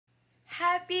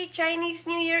Happy Chinese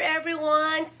New Year,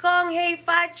 everyone! Kong Hei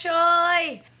Fa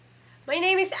Choi! My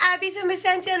name is Abby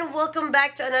Vicente and welcome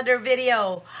back to another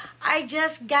video. I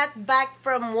just got back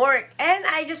from work and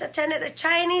I just attended a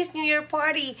Chinese New Year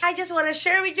party. I just want to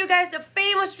share with you guys the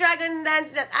famous dragon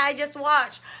dance that I just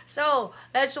watched. So,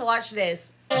 let's watch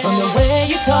this. From the way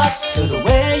you talk, to the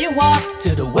way you walk,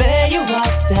 to the way you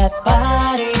rock that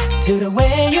body, to the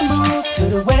way you move, to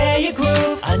the way you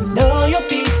groove, I know you'll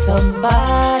be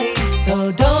somebody.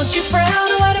 So don't you frown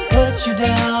or let it put you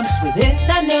down. It's within,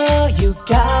 I know you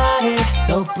got it.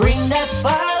 So bring that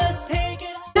fire, let's take it.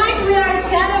 Tonight we are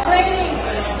celebrating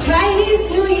Chinese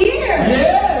New Year.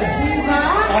 Yes! Diba?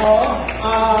 Oo.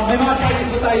 May mga Chinese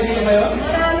ba tayo dito ngayon?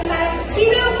 Marami tayo.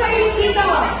 Sino ang Chinese dito?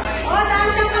 O,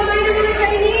 taas ang kamay ng mga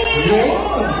Chinese. Yun!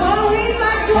 Konghui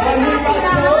Pacho. Konghui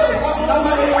Pacho. Tama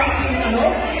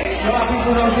yung aking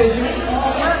pronunciation.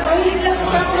 Mahilig lang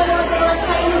sa mga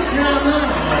Chinese drama.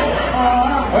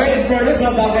 Oy, in fairness,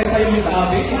 ang bagay sa'yo, Miss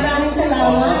Abby. Maraming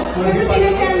salamat. Siyempre,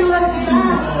 pinagkaluan kita.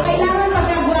 Kailangan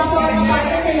pagkagwapo ang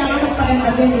partner, kailangan magpaganda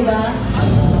din, di ba?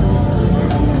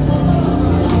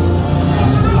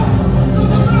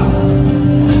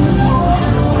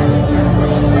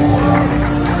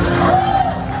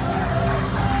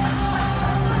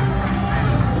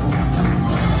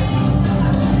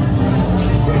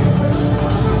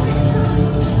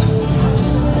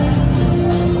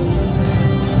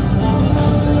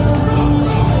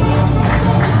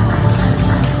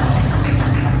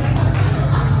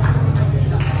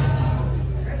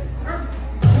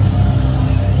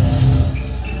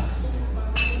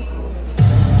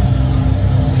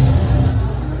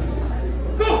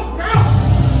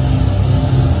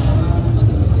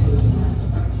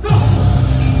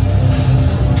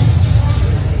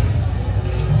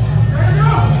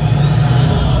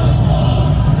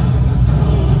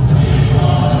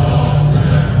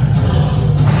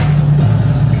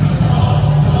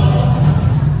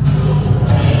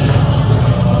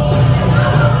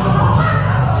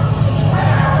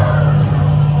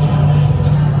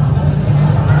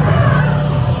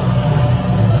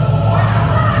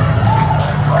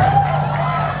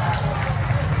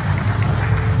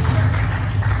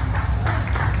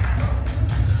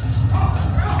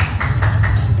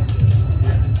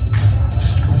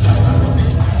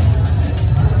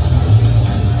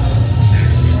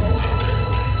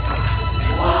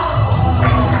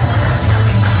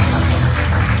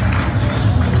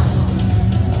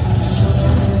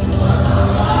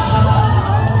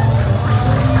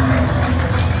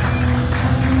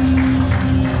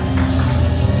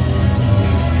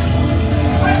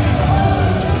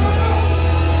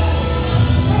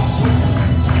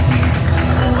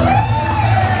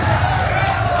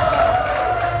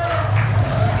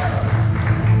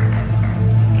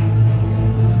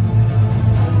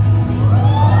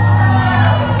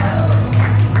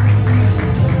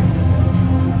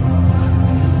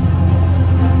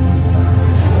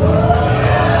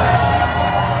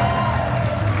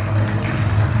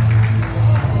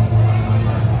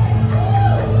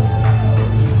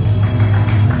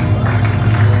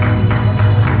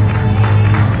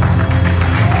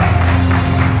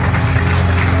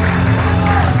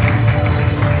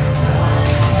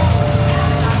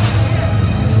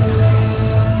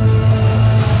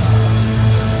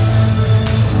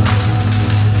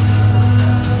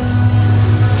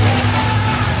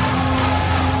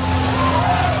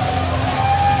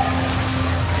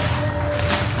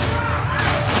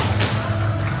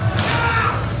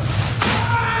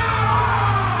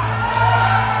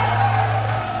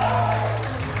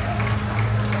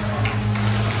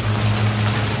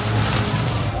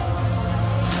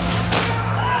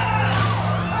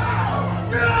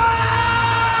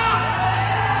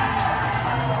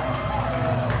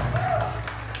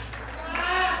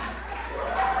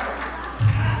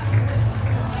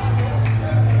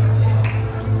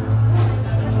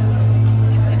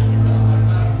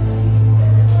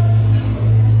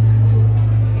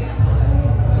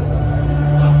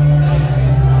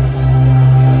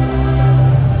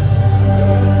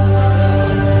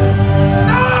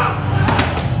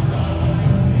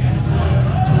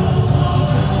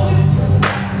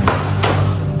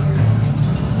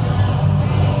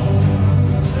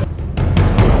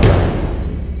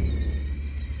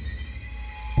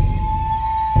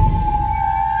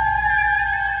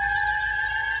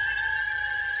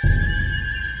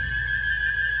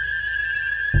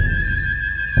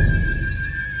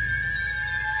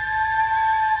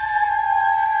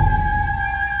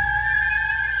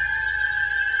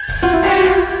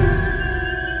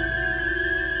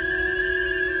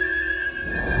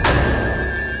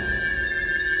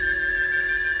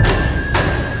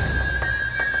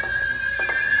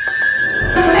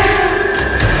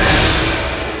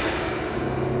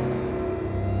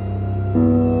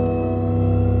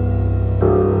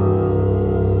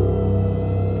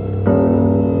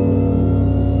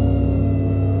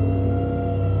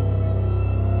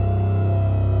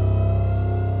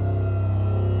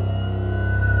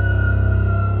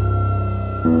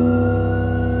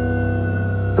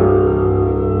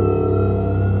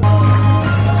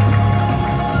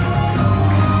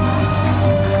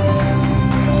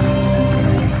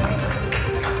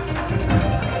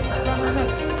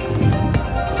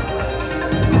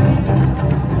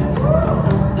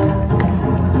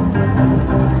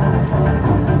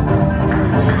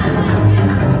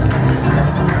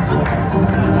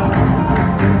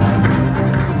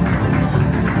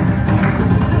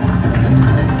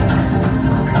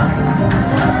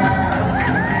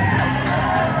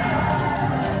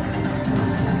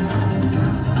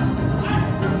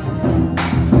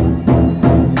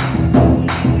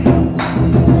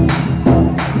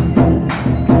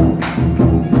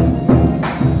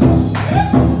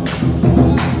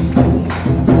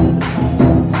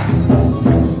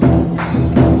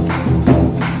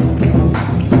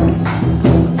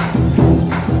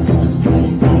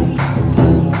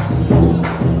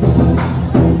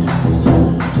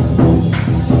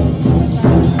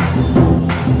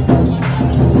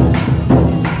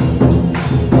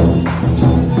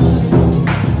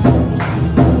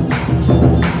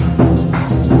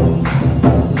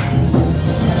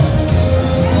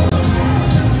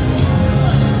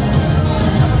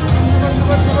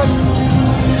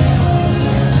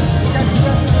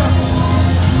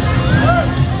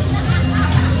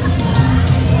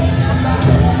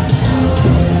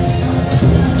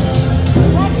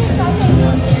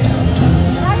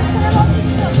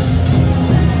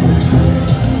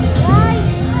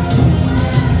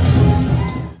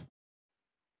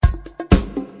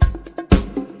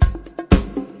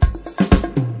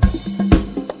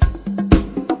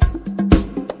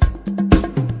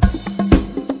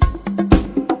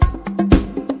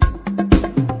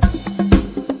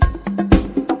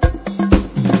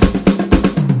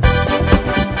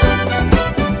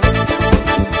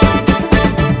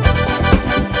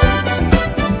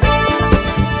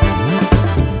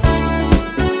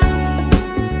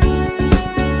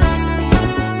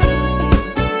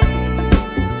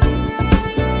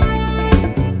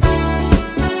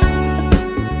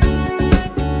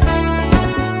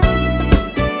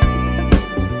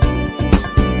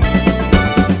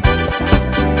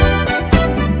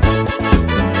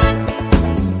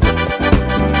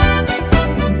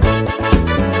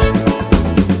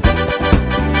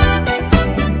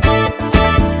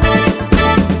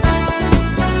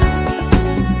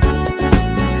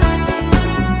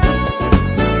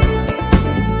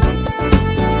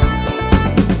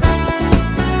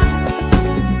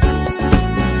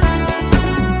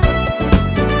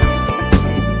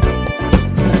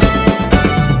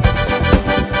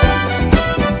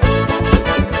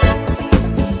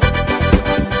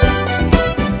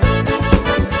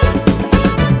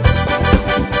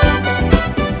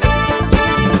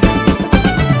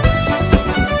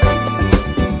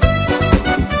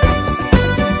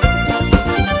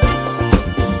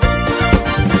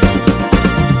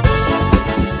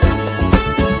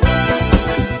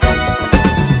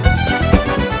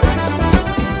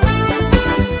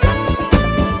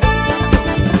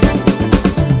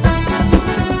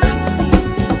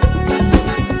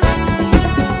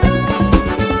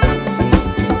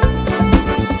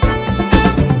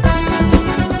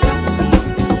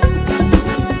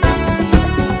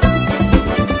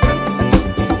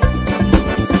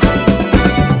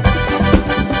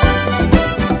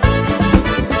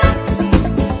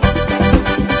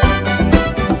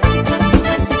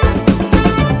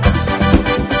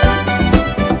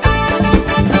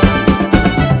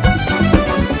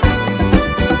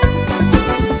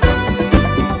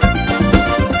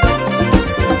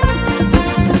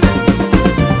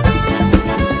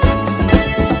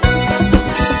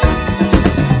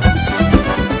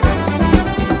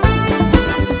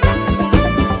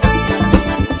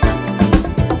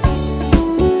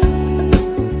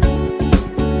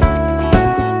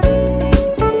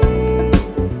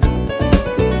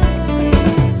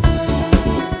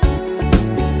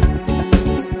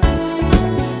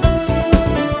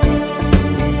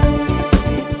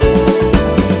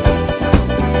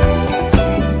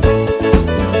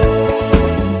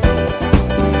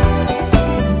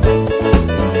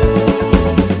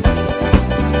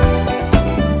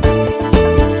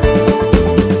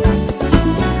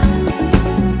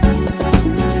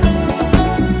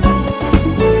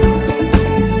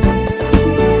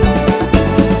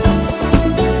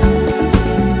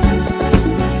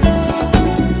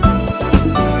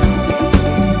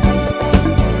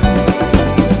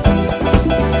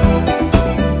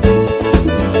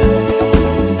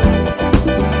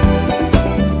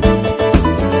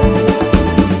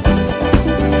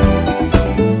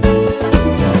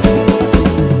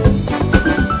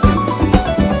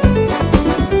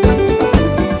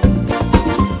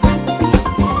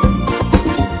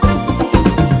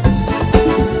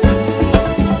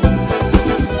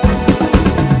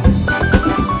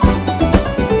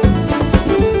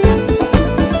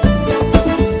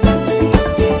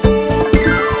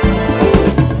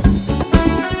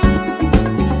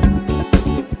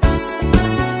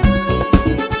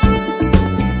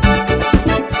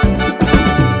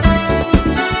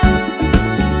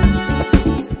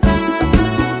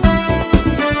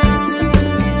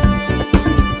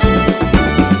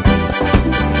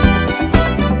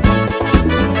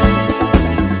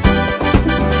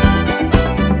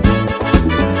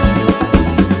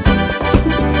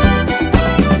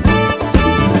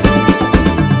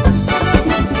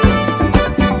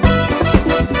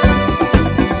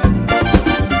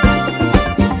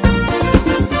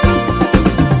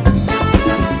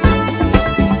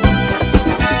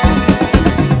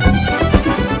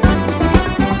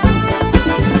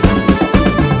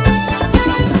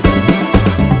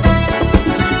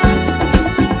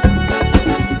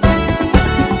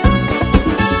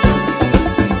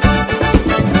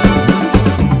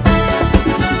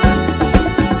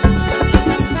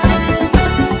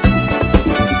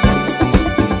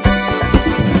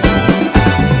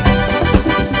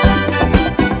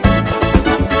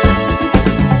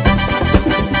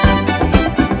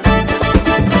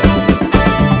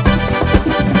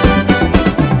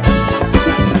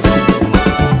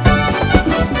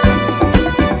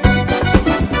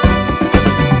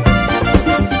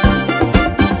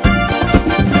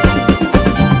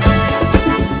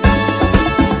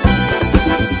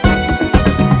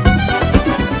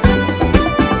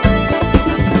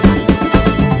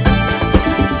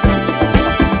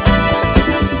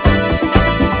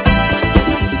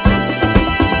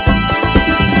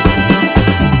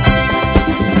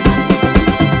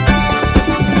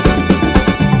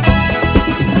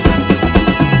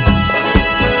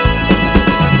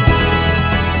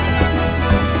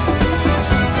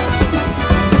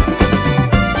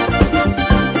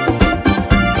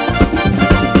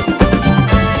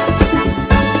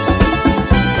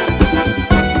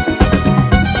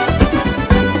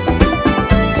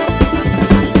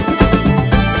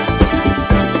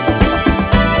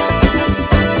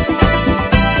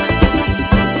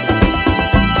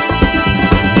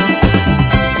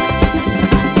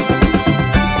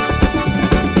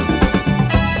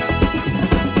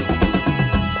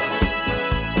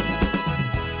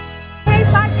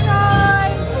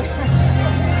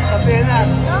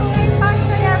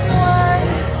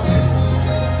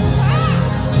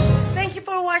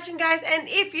 watching, guys. And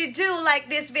if you do like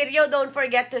this video, don't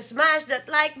forget to smash that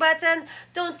like button.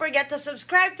 Don't forget to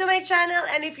subscribe to my channel.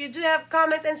 And if you do have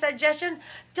comment and suggestion,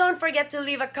 don't forget to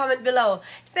leave a comment below.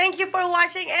 Thank you for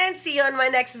watching and see you on my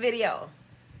next video.